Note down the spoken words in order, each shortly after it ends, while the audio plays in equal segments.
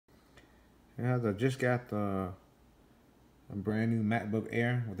As I just got a brand new MacBook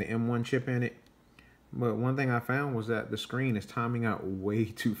Air with the M1 chip in it. But one thing I found was that the screen is timing out way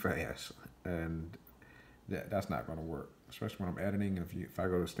too fast, and that's not going to work, especially when I'm editing. If I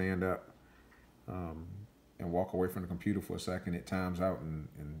go to stand up and walk away from the computer for a second, it times out and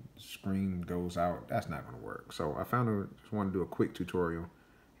the screen goes out. That's not going to work. So I just want to do a quick tutorial,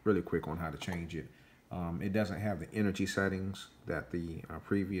 really quick, on how to change it. It doesn't have the energy settings that the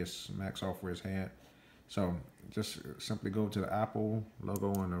previous Mac softwares had. So just simply go to the Apple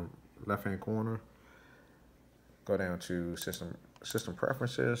logo in the left-hand corner. Go down to system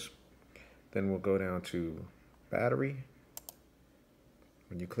preferences. Then we'll go down to battery.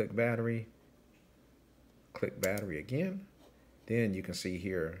 When you click battery again. Then you can see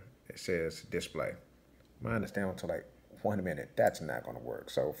here it says display. Mine is down to like 1 minute. That's not going to work.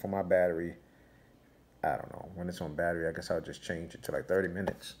 So for my battery, I don't know. When it's on battery, I guess I'll just change it to like 30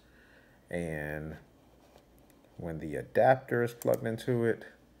 minutes. And when the adapter is plugged into it,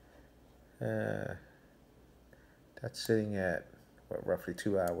 that's sitting at roughly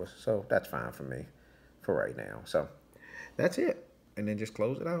 2 hours. So that's fine for me for right now. So that's it. And then just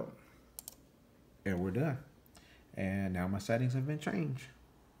close it out. And we're done. And now my settings have been changed.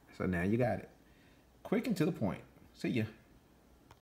 So now you got it. Quick and to the point. See ya.